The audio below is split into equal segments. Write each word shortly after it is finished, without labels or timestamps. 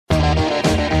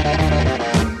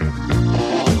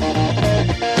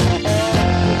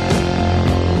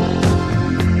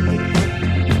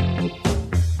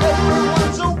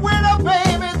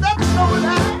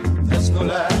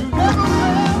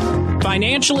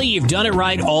Financially, you've done it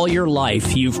right all your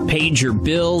life. You've paid your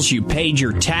bills, you've paid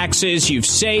your taxes, you've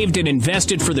saved and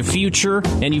invested for the future,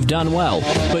 and you've done well.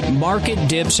 But market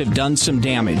dips have done some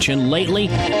damage, and lately,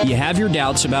 you have your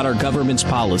doubts about our government's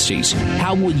policies.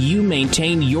 How will you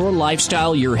maintain your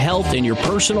lifestyle, your health, and your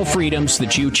personal freedoms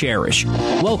that you cherish?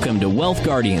 Welcome to Wealth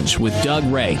Guardians with Doug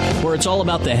Ray, where it's all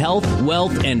about the health,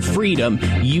 wealth, and freedom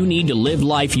you need to live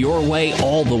life your way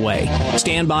all the way.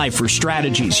 Stand by for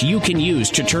strategies you can use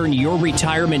to turn your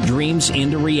retirement dreams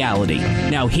into reality.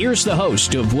 Now here's the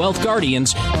host of Wealth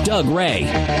Guardians, Doug Ray.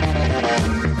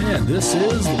 And this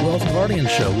is the Wealth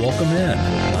Guardians Show. Welcome in.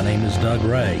 My name is Doug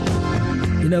Ray.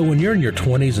 You know, when you're in your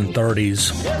 20s and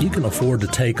 30s, you can afford to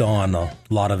take on a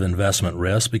lot of investment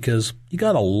risk because you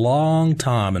got a long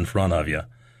time in front of you.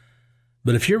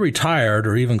 But if you're retired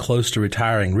or even close to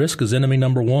retiring, risk is enemy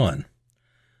number one.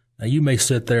 Now, you may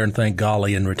sit there and think,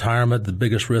 golly, in retirement, the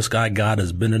biggest risk I got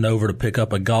is bending over to pick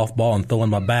up a golf ball and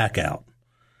throwing my back out.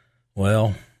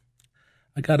 Well,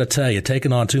 I got to tell you,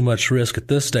 taking on too much risk at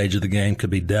this stage of the game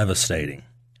could be devastating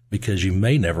because you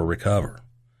may never recover.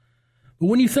 But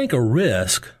when you think of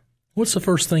risk, what's the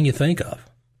first thing you think of?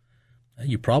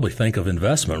 You probably think of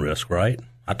investment risk, right?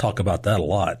 I talk about that a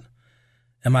lot.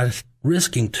 Am I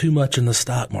risking too much in the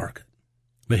stock market?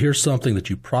 But here's something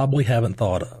that you probably haven't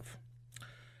thought of.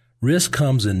 Risk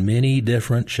comes in many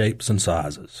different shapes and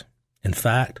sizes. In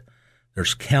fact,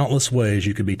 there's countless ways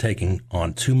you could be taking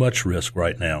on too much risk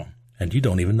right now, and you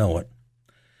don't even know it.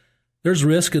 There's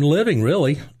risk in living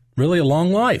really a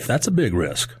long life. That's a big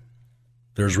risk.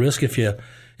 There's risk if you're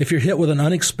hit with an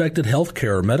unexpected health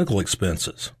care or medical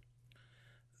expenses.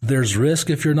 There's risk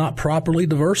if you're not properly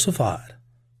diversified.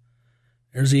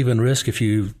 There's even risk if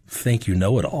you think you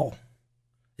know it all.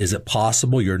 Is it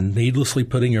possible you're needlessly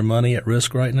putting your money at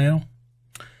risk right now?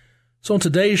 So on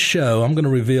today's show, I'm going to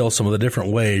reveal some of the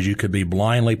different ways you could be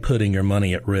blindly putting your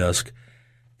money at risk,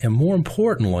 and more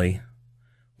importantly,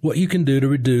 what you can do to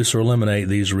reduce or eliminate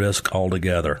these risks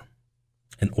altogether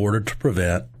in order to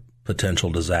prevent potential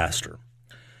disaster.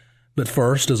 But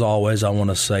first, as always, I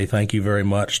want to say thank you very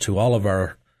much to all of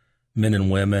our men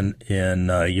and women in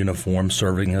uniform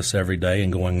serving us every day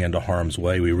and going into harm's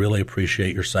way. We really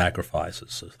appreciate your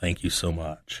sacrifices, so thank you so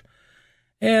much.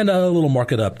 And a little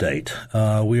market update.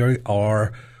 We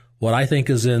are what I think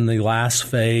is in the last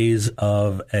phase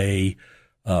of a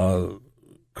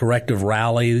corrective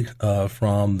rally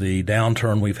from the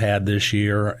downturn we've had this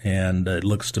year, and it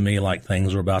looks to me like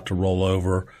things are about to roll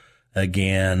over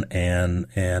again and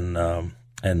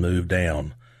move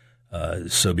down.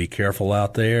 So be careful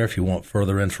out there. If you want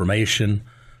further information,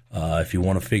 if you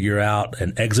want to figure out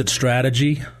an exit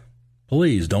strategy,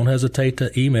 please don't hesitate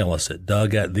to email us at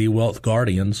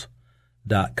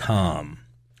doug@thewealthguardians.com.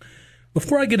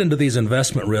 Before I get into these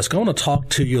investment risks, I want to talk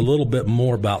to you a little bit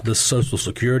more about this Social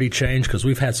Security change because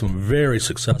we've had some very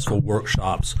successful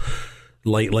workshops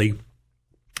lately.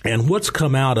 And what's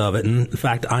come out of it, and in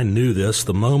fact, I knew this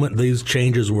the moment these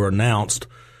changes were announced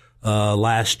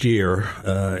last year,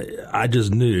 I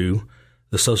just knew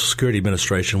the Social Security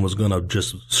Administration was going to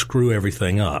just screw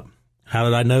everything up. How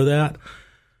did I know that?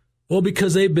 Well,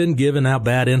 because they've been giving out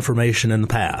bad information in the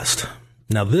past.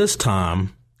 Now, this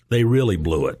time, they really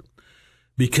blew it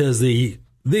because the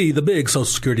big Social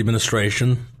Security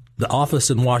Administration, the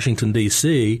office in Washington,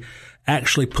 D.C.,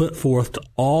 actually put forth to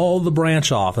all the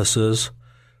branch offices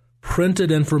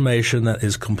printed information that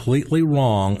is completely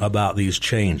wrong about these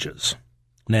changes.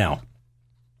 Now,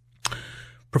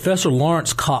 Professor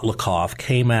Lawrence Kotlikoff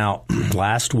came out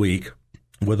last week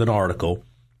with an article,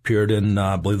 appeared in,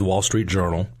 I believe, the Wall Street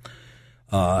Journal,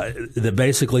 that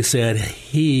basically said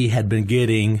he had been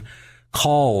getting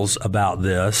calls about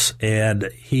this, and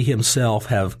he himself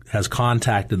has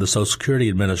contacted the Social Security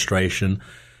Administration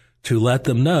to let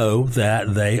them know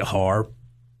that they are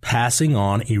passing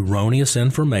on erroneous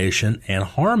information and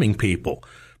harming people,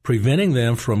 preventing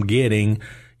them from getting,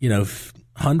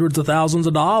 hundreds of thousands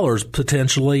of dollars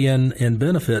potentially in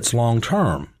benefits long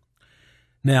term.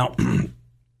 Now,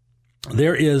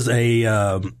 there is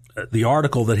the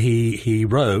article that he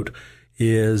wrote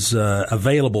is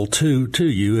available to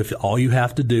you. If all you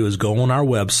have to do is go on our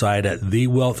website at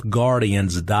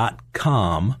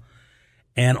thewealthguardians.com,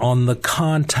 and on the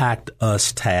Contact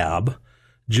Us tab,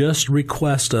 just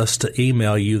request us to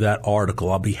email you that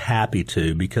article. I'll be happy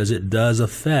to, because it does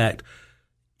affect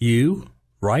you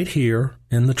right here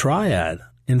in the Triad.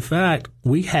 In fact,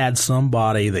 we had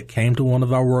somebody that came to one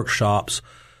of our workshops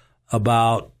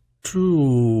about a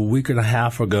week and a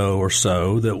half ago or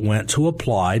so that went to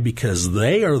apply because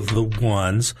they are the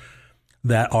ones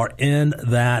that are in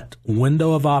that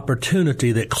window of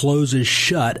opportunity that closes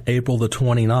shut April the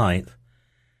 29th.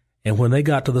 And when they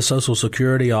got to the Social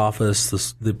Security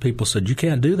office, the people said, you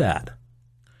can't do that.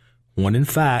 When in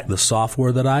fact, the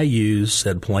software that I used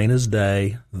said plain as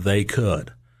day, they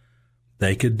could.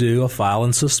 They could do a file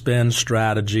and suspend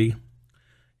strategy.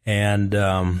 And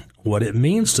what it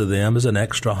means to them is an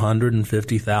extra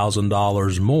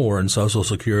 $150,000 more in Social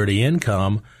Security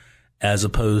income, as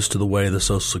opposed to the way the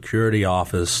Social Security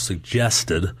office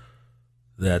suggested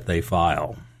that they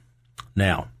file.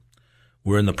 Now,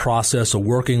 we're in the process of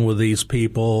working with these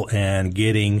people and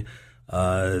getting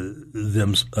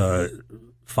them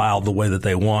filed the way that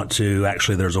they want to.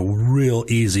 Actually, there's a real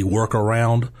easy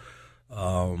workaround.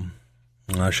 I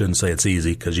shouldn't say it's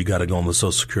easy, because you got to go on the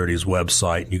Social Security's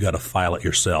website and you got to file it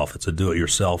yourself. It's a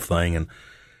do-it-yourself thing, and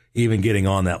even getting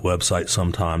on that website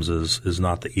sometimes is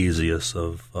not the easiest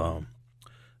of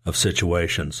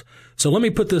situations. So let me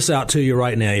put this out to you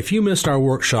right now. If you missed our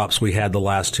workshops we had the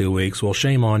last 2 weeks, well,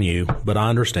 shame on you, but I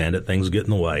understand it. Things get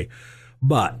in the way.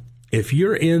 But if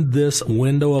you're in this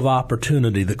window of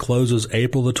opportunity that closes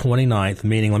April the 29th,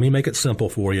 meaning, let me make it simple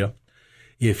for you.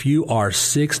 If you are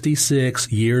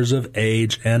 66 years of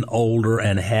age and older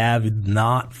and have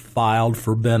not filed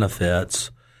for benefits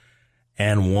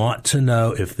and want to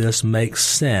know if this makes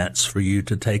sense for you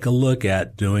to take a look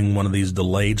at doing one of these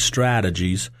delayed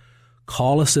strategies,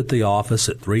 call us at the office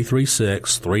at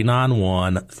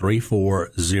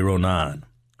 336-391-3409.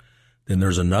 Then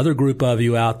there's another group of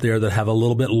you out there that have a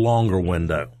little bit longer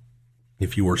window.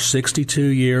 If you were 62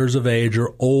 years of age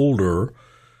or older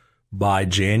by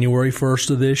January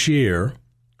 1st of this year,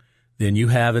 then you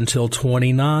have until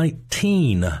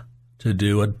 2019 to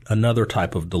do another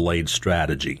type of delayed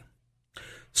strategy.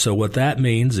 So what that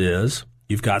means is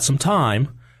you've got some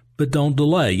time, but don't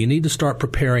delay. You need to start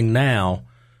preparing now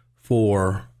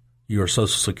for your Social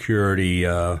Security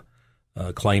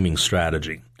claiming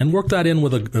strategy, and work that in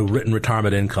with a written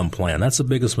retirement income plan. That's the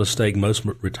biggest mistake most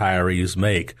retirees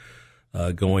make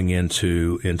going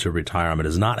into retirement,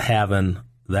 is not having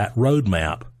that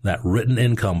roadmap, that written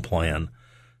income plan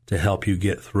to help you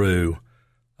get through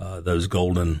those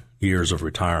golden years of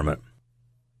retirement.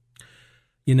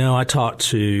 You know, I talk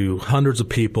to hundreds of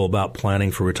people about planning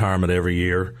for retirement every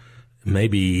year,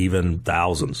 maybe even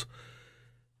thousands.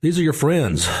 These are your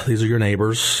friends. These are your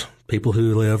neighbors, people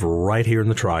who live right here in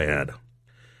the Triad.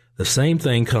 The same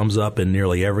thing comes up in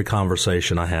nearly every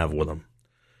conversation I have with them.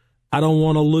 I don't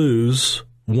want to lose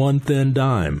one thin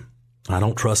dime. I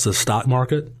don't trust the stock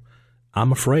market.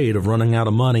 I'm afraid of running out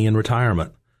of money in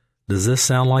retirement. Does this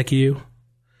sound like you?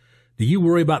 Do you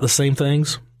worry about the same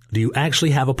things? Do you actually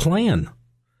have a plan?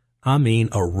 I mean,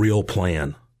 a real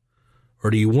plan. Or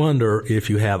do you wonder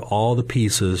if you have all the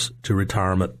pieces to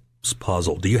retirement's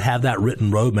puzzle? Do you have that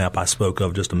written roadmap I spoke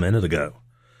of just a minute ago?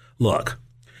 Look,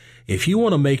 if you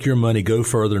want to make your money go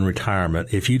further in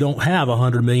retirement, if you don't have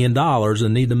 $100 million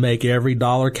and need to make every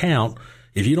dollar count,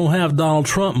 if you don't have Donald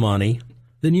Trump money,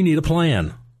 then you need a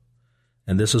plan.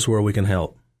 And this is where we can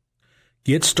help.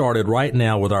 Get started right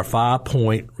now with our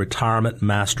 5-point retirement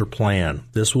master plan.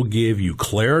 This will give you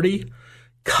clarity,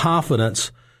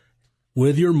 confidence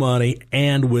with your money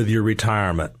and with your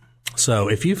retirement. So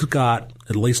if you've got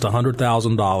at least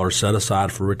 $100,000 set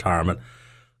aside for retirement,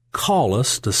 call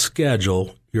us to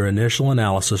schedule your initial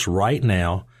analysis right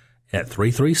now at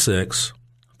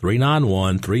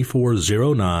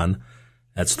 336-391-3409.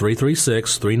 That's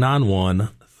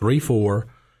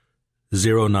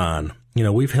 336-391-3409. You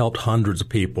know, we've helped hundreds of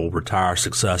people retire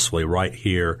successfully right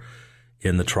here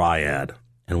in the Triad,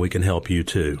 and we can help you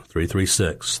too.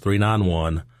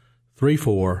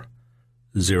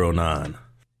 336-391-3409.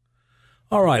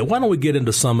 All right, why don't we get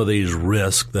into some of these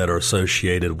risks that are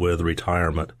associated with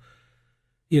retirement?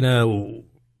 You know,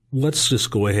 let's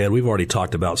just go ahead. We've already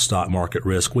talked about stock market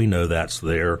risk. We know that's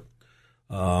there.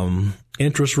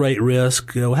 Interest rate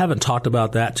risk, you know, haven't talked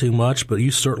about that too much, but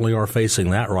you certainly are facing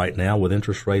that right now with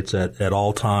interest rates at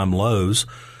all-time lows.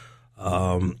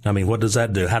 I mean, what does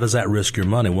that do? How does that risk your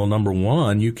money? Well, number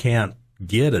one, you can't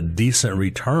get a decent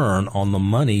return on the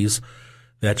monies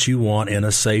that you want in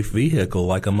a safe vehicle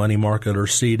like a money market or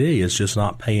CD. It's just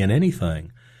not paying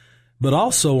anything. But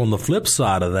also on the flip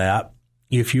side of that,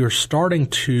 if you're starting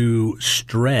to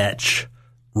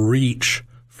reach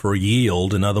for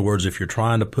yield, in other words, if you're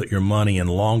trying to put your money in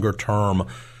longer-term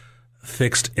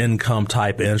fixed income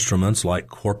type instruments like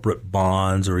corporate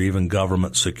bonds or even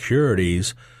government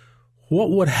securities,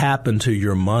 what would happen to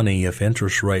your money if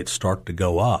interest rates start to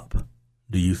go up?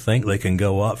 Do you think they can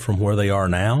go up from where they are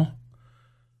now?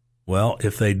 Well,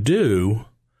 if they do,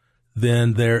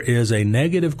 then there is a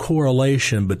negative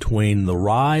correlation between the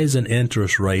rise in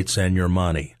interest rates and your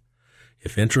money.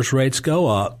 If interest rates go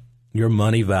up, your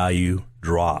money value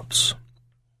drops.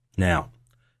 Now,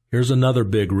 here's another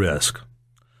big risk.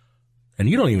 And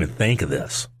you don't even think of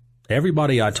this.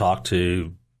 Everybody I talk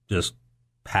to just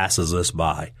passes this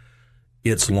by.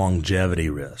 It's longevity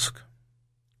risk.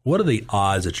 What are the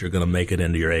odds that you're going to make it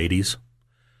into your 80s?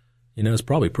 It's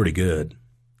probably pretty good.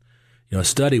 A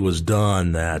study was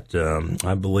done that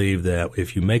I believe that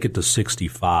if you make it to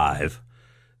 65,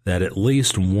 that at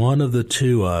least one of the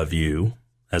two of you,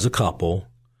 as a couple,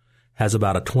 has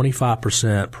about a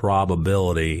 25%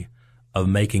 probability of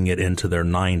making it into their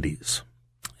 90s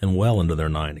and well into their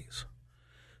 90s.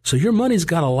 So your money's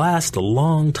got to last a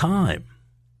long time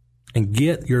and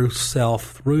get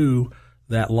yourself through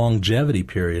that longevity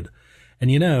period.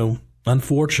 And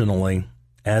unfortunately,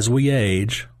 as we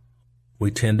age, we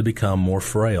tend to become more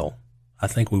frail. I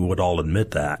think we would all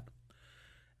admit that.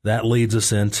 That leads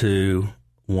us into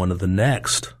one of the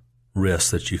next risks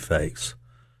that you face,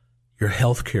 your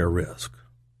healthcare risk.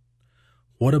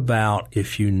 What about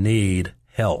if you need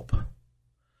help?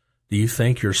 Do you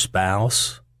think your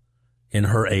spouse in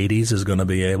her 80s is going to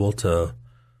be able to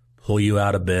pull you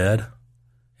out of bed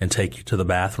and take you to the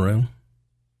bathroom?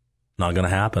 Not going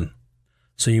to happen.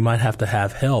 So you might have to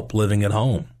have help living at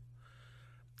home.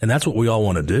 And that's what we all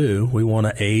want to do. We want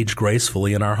to age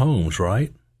gracefully in our homes,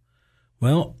 right?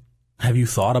 Well, have you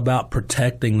thought about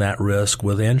protecting that risk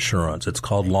with insurance? It's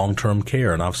called long-term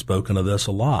care, and I've spoken of this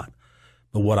a lot.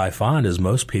 But what I find is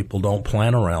most people don't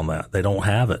plan around that. They don't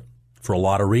have it for a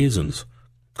lot of reasons.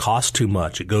 Costs too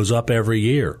much. It goes up every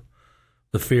year.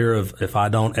 The fear of if I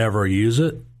don't ever use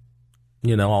it,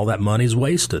 all that money's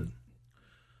wasted.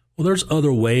 Well, there's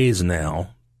other ways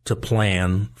now to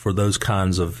plan for those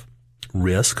kinds of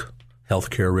risk,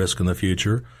 healthcare risk in the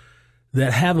future,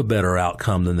 that have a better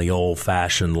outcome than the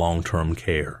old-fashioned long-term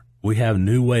care. We have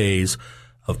new ways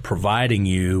of providing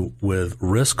you with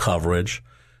risk coverage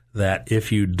that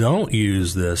if you don't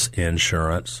use this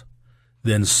insurance,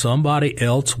 then somebody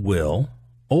else will,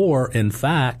 or in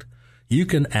fact, you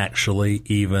can actually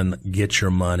even get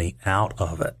your money out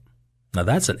of it. Now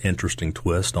that's an interesting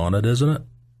twist on it, isn't it?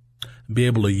 Be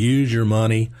able to use your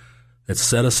money that's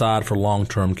set aside for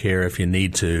long-term care if you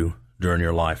need to during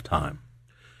your lifetime.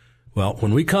 Well,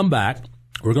 when we come back,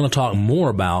 we're going to talk more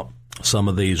about some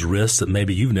of these risks that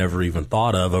maybe you've never even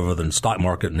thought of other than stock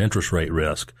market and interest rate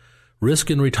risk.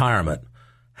 Risk in retirement.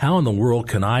 How in the world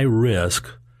can I risk?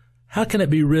 How can it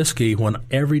be risky when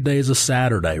every day is a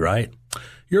Saturday, right?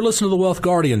 You're listening to the Wealth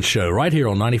Guardian Show right here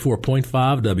on 94.5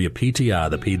 WPTI,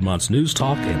 the Piedmont's News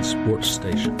Talk and Sports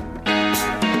Station.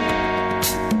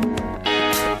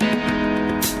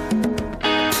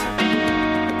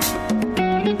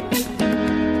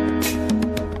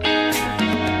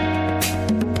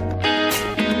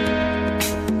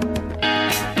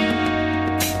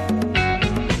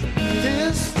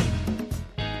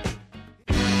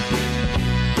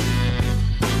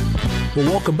 Well,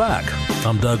 welcome back.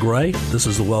 I'm Doug Ray. This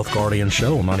is the Wealth Guardian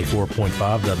Show on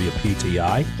 94.5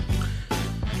 WPTI.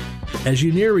 As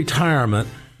you near retirement,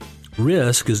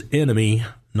 risk is enemy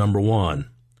number one.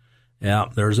 Yeah,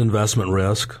 there's investment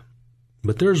risk,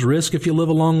 but there's risk if you live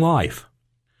a long life.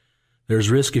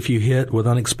 There's risk if you hit with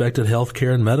unexpected health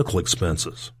care and medical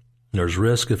expenses. There's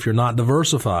risk if you're not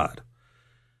diversified.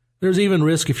 There's even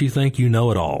risk if you think you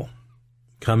know it all.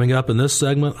 Coming up in this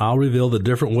segment, I'll reveal the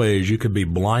different ways you could be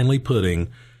blindly putting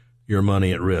your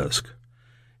money at risk.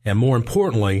 And more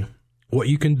importantly, what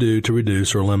you can do to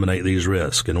reduce or eliminate these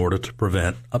risks in order to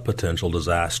prevent a potential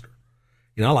disaster.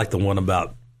 I like the one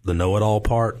about the know-it-all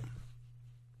part.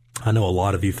 I know a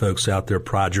lot of you folks out there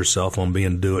pride yourself on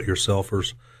being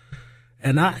do-it-yourselfers.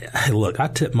 And I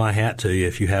tip my hat to you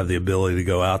if you have the ability to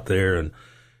go out there and,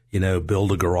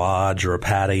 build a garage or a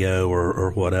patio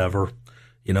or whatever.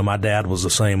 My dad was the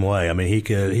same way. I mean, he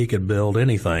could build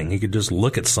anything. He could just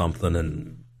look at something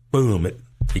and boom,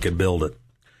 he could build it.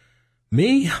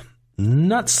 Me,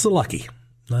 not so lucky.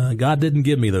 God didn't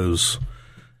give me those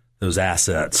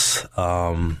assets.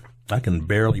 I can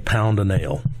barely pound a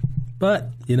nail. But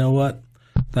you know what?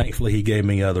 Thankfully, he gave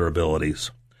me other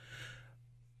abilities.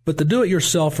 But the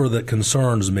do-it-yourselfer that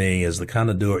concerns me is the kind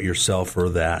of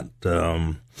do-it-yourselfer that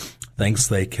thinks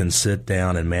they can sit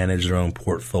down and manage their own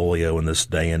portfolio in this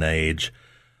day and age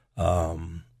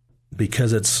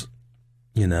because it's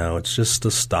just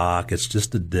a stock, it's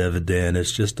just a dividend,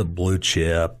 it's just a blue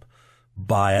chip,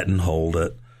 buy it and hold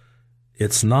it.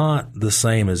 It's not the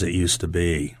same as it used to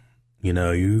be.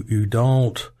 You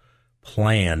don't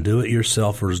plan.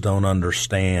 Do-it-yourselfers don't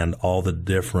understand all the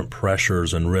different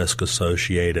pressures and risk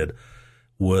associated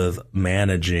with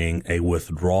managing a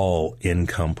withdrawal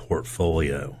income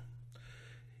portfolio.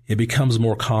 it becomes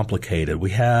more complicated.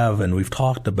 We've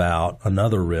talked about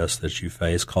another risk that you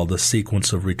face called the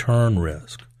sequence of return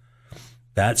risk.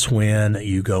 That's when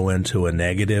you go into a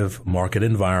negative market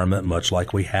environment, much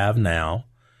like we have now,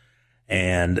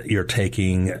 and you're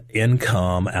taking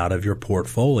income out of your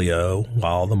portfolio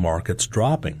while the market's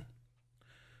dropping.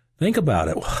 Think about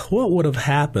it. What would have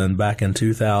happened back in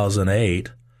 2008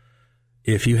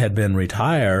 if you had been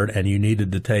retired and you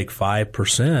needed to take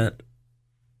 5%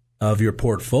 of your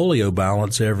portfolio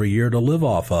balance every year to live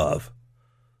off of,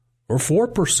 or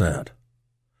 4%?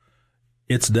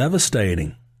 It's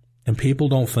devastating, and people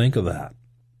don't think of that.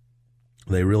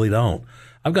 They really don't.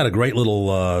 I've got a great little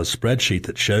spreadsheet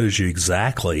that shows you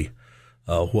exactly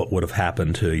what would have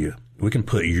happened to you. We can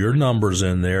put your numbers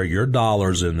in there, your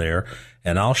dollars in there,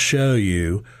 and I'll show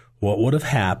you what would have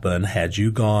happened had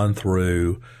you gone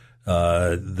through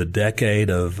the decade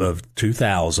of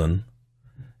 2000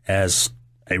 as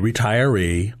a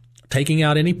retiree, taking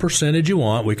out any percentage you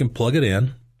want. We can plug it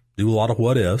in, do a lot of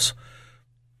what ifs.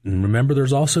 And remember,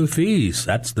 there's also fees.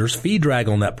 There's fee drag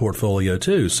on that portfolio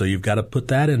too, so you've got to put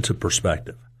that into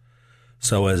perspective.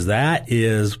 So as that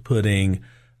is putting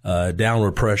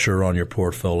downward pressure on your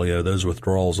portfolio, those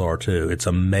withdrawals are too. It's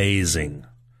amazing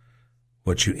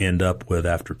what you end up with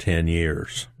after 10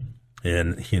 years.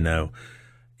 And,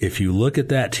 if you look at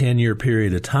that 10-year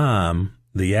period of time,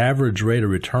 the average rate of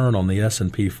return on the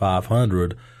S&P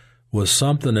 500 was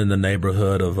something in the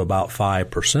neighborhood of about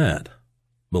 5%,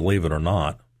 believe it or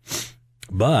not.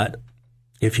 But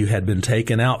if you had been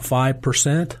taken out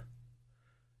 5%,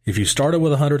 if you started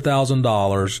with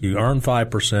 $100,000, you earned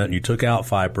 5%, you took out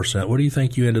 5%, what do you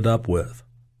think you ended up with?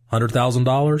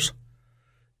 $100,000?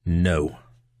 No.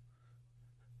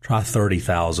 Try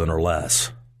 $30,000 or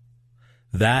less.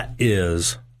 That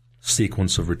is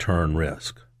sequence of return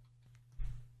risk.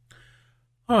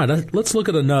 All right, let's look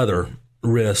at another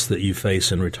risk that you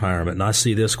face in retirement, and I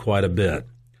see this quite a bit.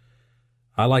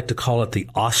 I like to call it the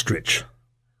ostrich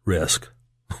risk.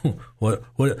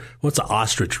 What's an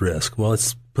ostrich risk? Well,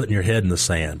 it's putting your head in the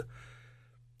sand.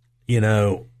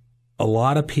 A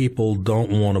lot of people don't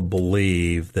want to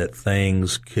believe that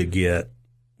things could get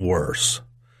worse.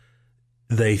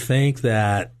 They think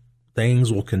that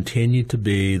things will continue to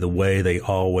be the way they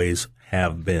always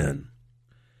have been.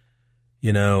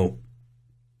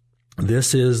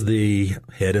 This is the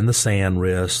head in the sand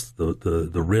risk,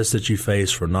 the risk that you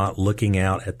face for not looking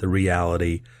out at the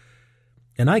reality.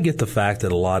 And I get the fact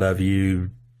that a lot of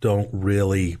you don't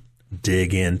really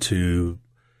dig into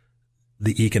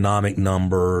the economic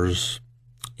numbers,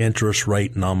 interest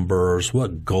rate numbers,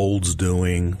 what gold's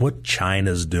doing, what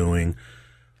China's doing,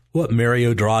 what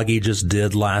Mario Draghi just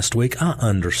did last week. I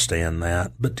understand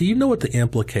that. But do you know what the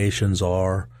implications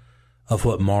are of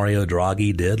what Mario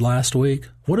Draghi did last week?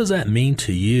 What does that mean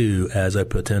to you as a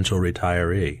potential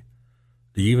retiree?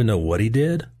 Do you even know what he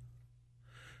did?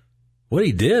 What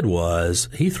he did was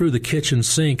he threw the kitchen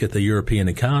sink at the European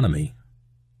economy.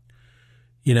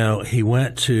 He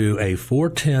went to a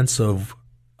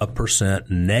 0.4%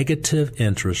 negative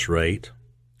interest rate,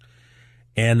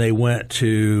 and they went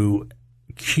to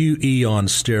QE on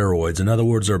steroids. In other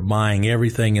words, they're buying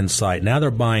everything in sight. Now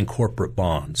they're buying corporate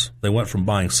bonds. They went from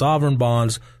buying sovereign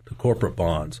bonds to corporate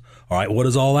bonds. All right, what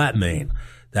does all that mean?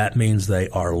 That means they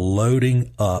are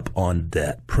loading up on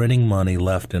debt, printing money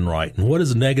left and right. And what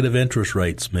does negative interest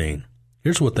rates mean?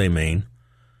 Here's what they mean.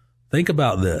 Think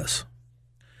about this.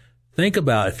 Think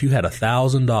about if you had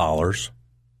 $1,000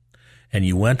 and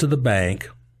you went to the bank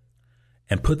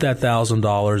and put that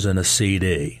 $1,000 in a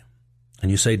CD.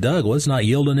 And you say, Doug, well, it's not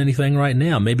yielding anything right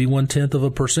now, maybe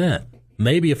 0.1%.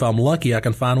 Maybe if I'm lucky, I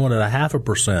can find one at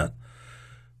 0.5%.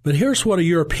 But here's what a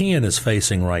European is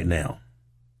facing right now.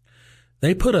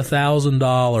 They put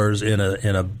 $1,000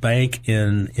 in a bank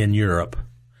in Europe,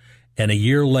 and a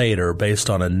year later, based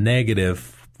on a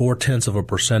negative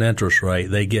 0.4% interest rate,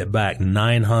 they get back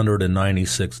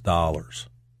 $996.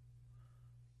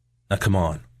 Now, come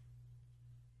on.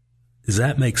 Does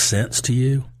that make sense to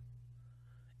you?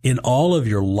 In all of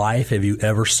your life, have you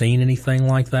ever seen anything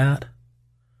like that?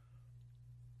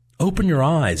 Open your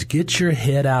eyes, get your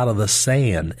head out of the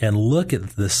sand and look at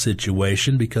this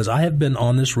situation, because I have been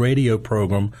on this radio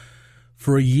program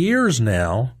for years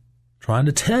now trying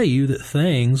to tell you that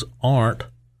things aren't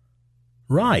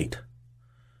right.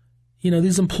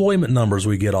 These employment numbers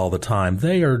we get all the time,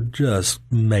 they are just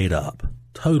made up,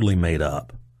 totally made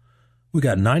up. We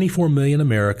got 94 million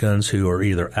Americans who are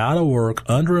either out of work,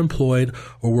 underemployed,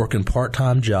 or working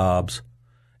part-time jobs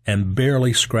and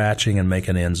barely scratching and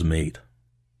making ends meet.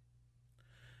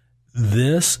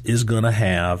 This is going to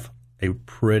have a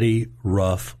pretty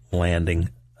rough landing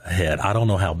ahead. I don't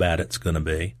know how bad it's going to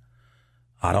be.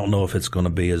 I don't know if it's going to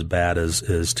be as bad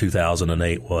as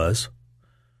 2008 was.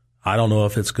 I don't know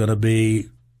if it's going to be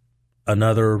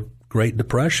another Great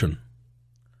Depression.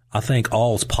 I think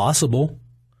all's possible.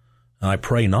 I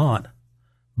pray not,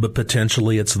 but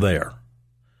potentially it's there.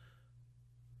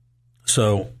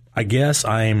 So I guess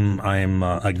I'm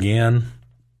again,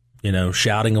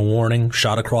 shouting a warning,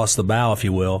 shot across the bow, if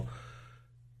you will,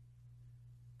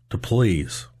 to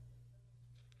please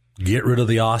get rid of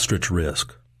the ostrich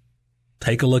risk.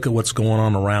 Take a look at what's going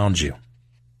on around you.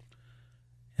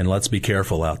 And let's be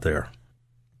careful out there.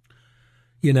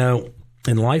 In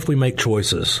life we make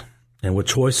choices, and with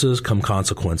choices come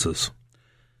consequences.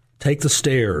 Take the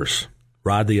stairs,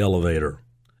 ride the elevator,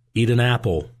 eat an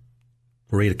apple,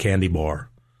 or eat a candy bar.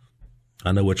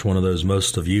 I know which one of those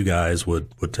most of you guys would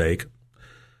take.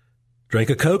 Drink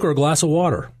a Coke or a glass of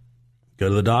water. Go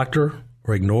to the doctor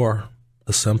or ignore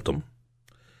a symptom.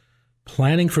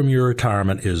 Planning from your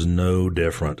retirement is no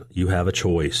different. You have a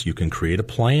choice. You can create a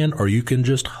plan or you can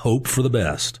just hope for the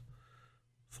best.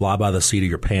 Fly by the seat of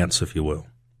your pants, if you will.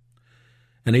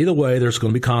 And either way, there's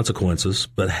going to be consequences,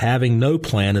 but having no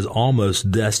plan is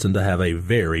almost destined to have a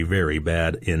very, very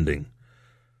bad ending.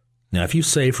 Now, if you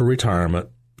save for retirement,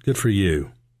 good for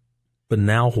you. But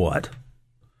now what?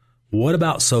 What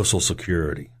about Social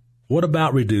Security? What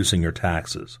about reducing your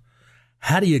taxes?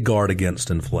 How do you guard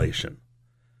against inflation?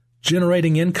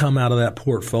 Generating income out of that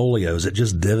portfolio, is it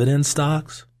just dividend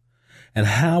stocks? And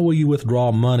how will you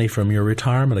withdraw money from your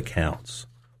retirement accounts?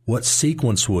 What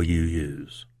sequence will you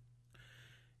use?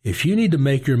 If you need to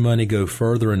make your money go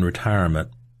further in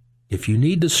retirement, if you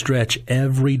need to stretch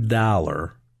every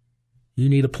dollar, you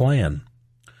need a plan.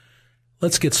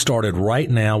 Let's get started right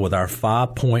now with our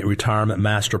 5-point retirement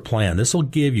master plan. This will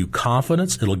give you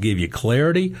confidence. It'll give you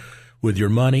clarity with your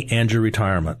money and your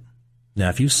retirement. Now,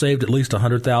 if you've saved at least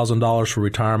 $100,000 for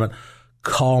retirement,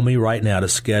 call me right now to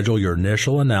schedule your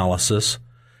initial analysis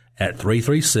at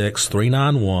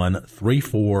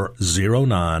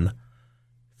 336-391-3409.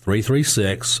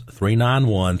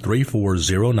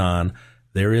 336-391-3409.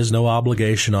 There is no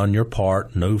obligation on your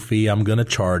part, no fee I'm going to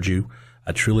charge you.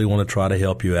 I truly want to try to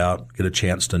help you out, get a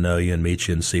chance to know you and meet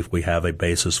you and see if we have a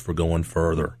basis for going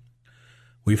further.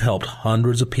 We've helped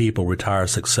hundreds of people retire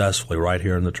successfully right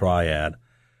here in the Triad,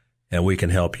 and we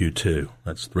can help you too.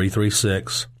 That's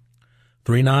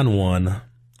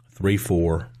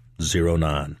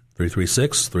 336-391-3409.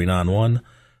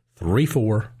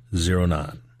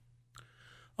 336-391-3409.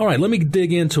 All right, let me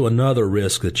dig into another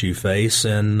risk that you face,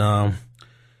 and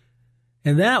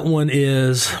that one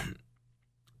is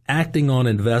acting on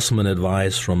investment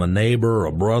advice from a neighbor,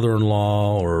 a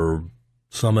brother-in-law, or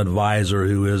some advisor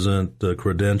who isn't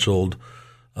credentialed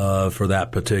for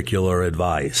that particular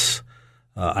advice.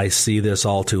 I see this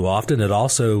all too often. It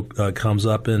also comes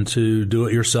up into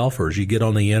do-it-yourselfers. You get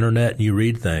on the internet and you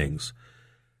read things.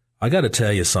 I got to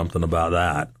tell you something about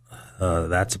that.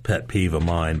 That's a pet peeve of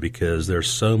mine because there's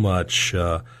so much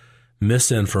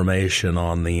misinformation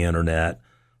on the internet,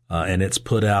 and it's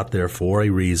put out there for a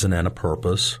reason and a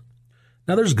purpose.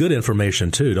 Now, there's good information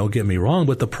too, don't get me wrong,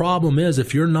 but the problem is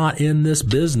if you're not in this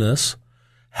business,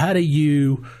 how do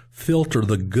you filter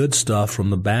the good stuff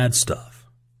from the bad stuff?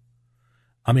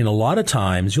 I mean, a lot of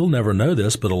times, you'll never know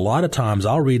this, but a lot of times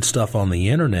I'll read stuff on the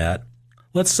internet.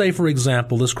 Let's say, for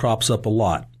example, this crops up a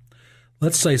lot.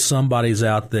 Let's say somebody's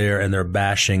out there and they're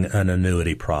bashing an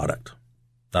annuity product.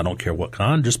 I don't care what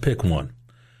kind, just pick one.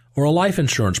 Or a life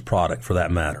insurance product for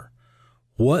that matter.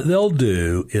 What they'll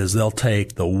do is they'll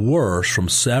take the worst from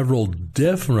several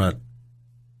different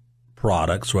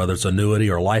products, whether it's annuity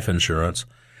or life insurance,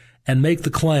 and make the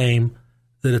claim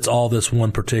that it's all this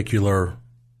one particular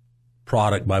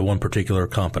product by one particular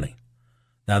company.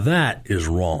 Now that is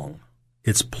wrong.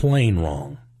 It's plain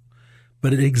wrong.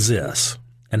 But it exists.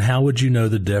 And how would you know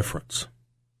the difference?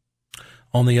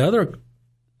 On the other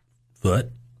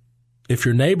foot, if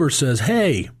your neighbor says,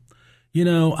 hey,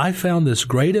 I found this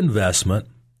great investment.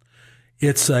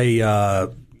 It's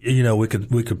we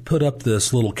could put up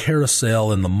this little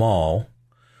carousel in the mall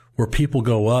where people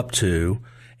go up to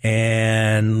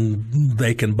and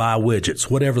they can buy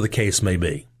widgets, whatever the case may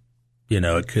be.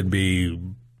 It could be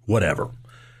whatever.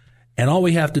 And all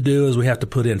we have to do is we have to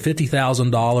put in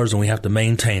 $50,000 and we have to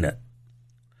maintain it.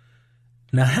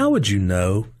 Now, how would you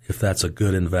know if that's a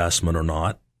good investment or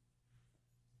not?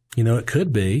 It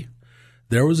could be.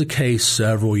 There was a case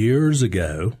several years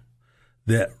ago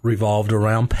that revolved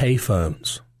around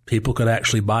payphones. People could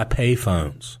actually buy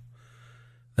payphones.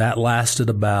 That lasted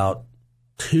about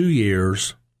 2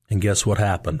 years, and guess what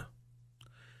happened?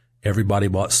 Everybody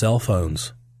bought cell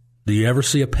phones. Do you ever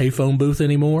see a payphone booth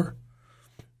anymore?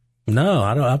 No,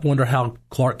 I wonder how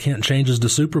Clark Kent changes to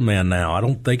Superman now. I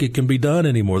don't think it can be done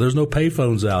anymore. There's no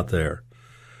payphones out there.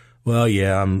 Well,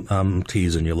 yeah, I'm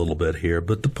teasing you a little bit here,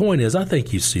 but the point is, I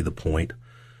think you see the point.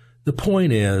 The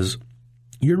point is,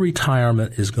 your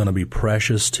retirement is going to be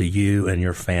precious to you and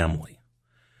your family.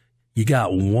 You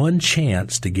got one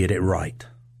chance to get it right,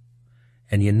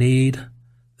 and you need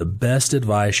the best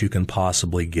advice you can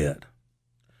possibly get.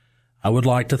 I would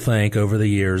like to think over the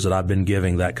years that I've been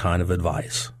giving that kind of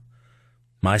advice.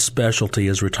 My specialty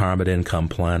is retirement income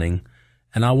planning,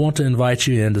 and I want to invite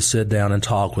you in to sit down and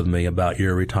talk with me about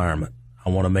your retirement. I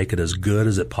want to make it as good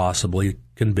as it possibly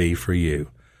can be for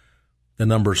you. The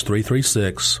number is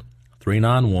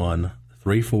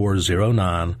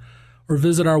 336-391-3409, or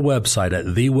visit our website at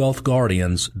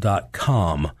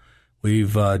thewealthguardians.com.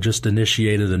 We've just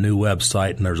initiated a new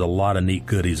website, and there's a lot of neat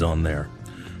goodies on there.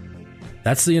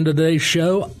 That's the end of today's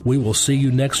show. We will see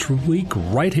you next week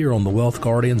right here on The Wealth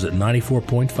Guardians at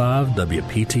 94.5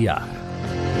 WPTI.